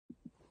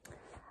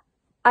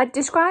I'd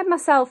describe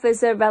myself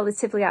as a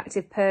relatively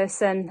active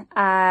person.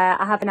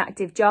 I have an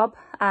active job.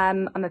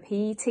 I'm a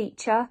PE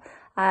teacher,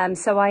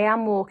 so I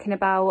am walking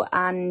about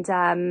and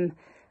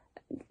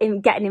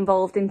getting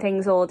involved in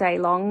things all day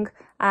long.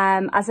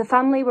 As a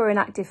family, we're an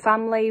active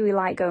family. We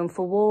like going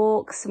for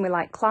walks and we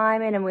like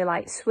climbing and we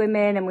like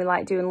swimming and we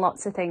like doing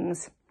lots of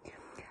things.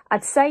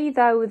 I'd say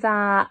though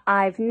that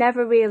I've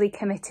never really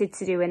committed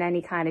to doing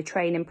any kind of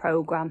training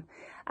programme.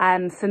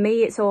 For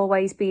me, it's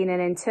always been an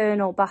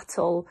internal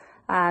battle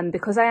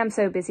because I am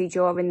so busy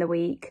during the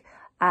week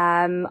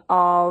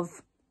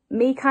of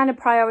me kind of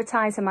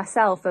prioritising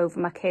myself over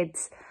my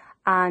kids.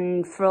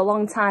 And for a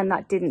long time,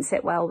 that didn't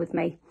sit well with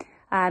me.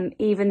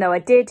 Even though I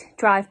did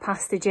drive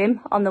past the gym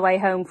on the way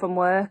home from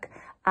work,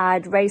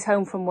 I'd race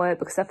home from work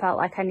because I felt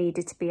like I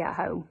needed to be at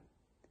home.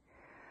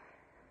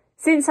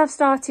 Since I've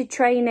started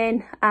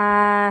training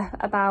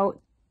about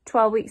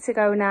 12 weeks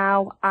ago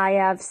now, I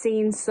have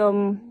seen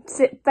some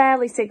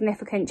fairly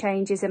significant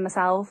changes in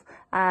myself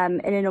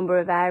in a number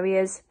of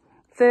areas.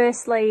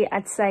 Firstly,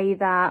 I'd say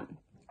that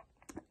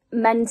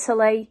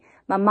mentally,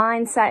 my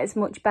mindset is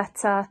much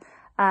better.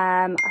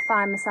 I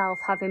find myself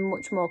having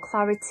much more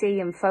clarity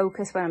and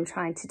focus when I'm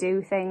trying to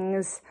do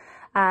things.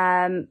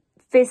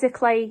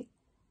 Physically,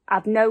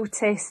 I've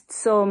noticed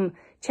some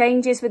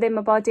changes within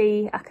my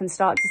body. I can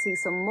start to see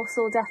some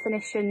muscle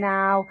definition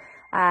now.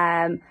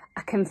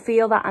 I can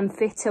feel that I'm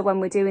fitter when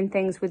we're doing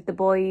things with the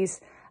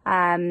boys.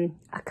 I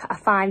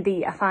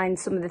find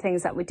some of the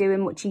things that we're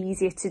doing much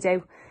easier to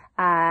do.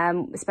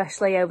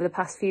 Especially over the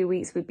past few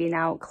weeks, we've been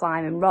out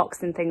climbing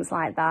rocks and things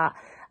like that.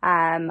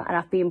 And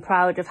I've been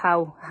proud of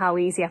how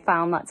easy I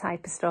found that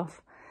type of stuff.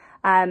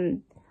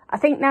 I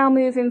think now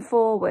moving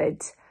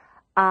forward,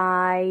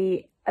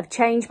 I have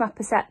changed my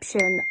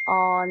perception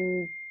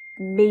on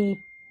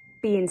me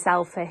being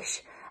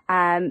selfish.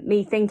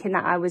 Me thinking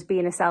that I was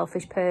being a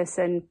selfish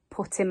person,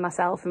 putting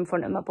myself in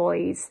front of my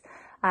boys.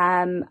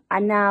 I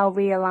now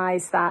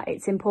realise that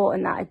it's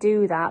important that I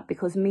do that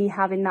because me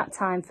having that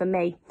time for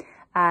me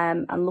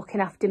and looking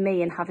after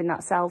me and having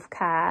that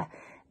self-care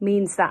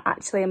means that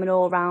actually I'm an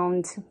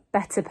all-round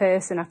better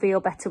person. I feel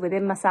better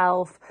within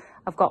myself.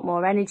 I've got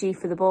more energy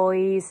for the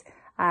boys.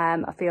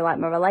 I feel like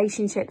my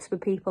relationships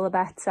with people are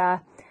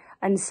better.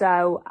 And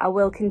so I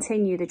will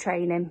continue the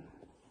training.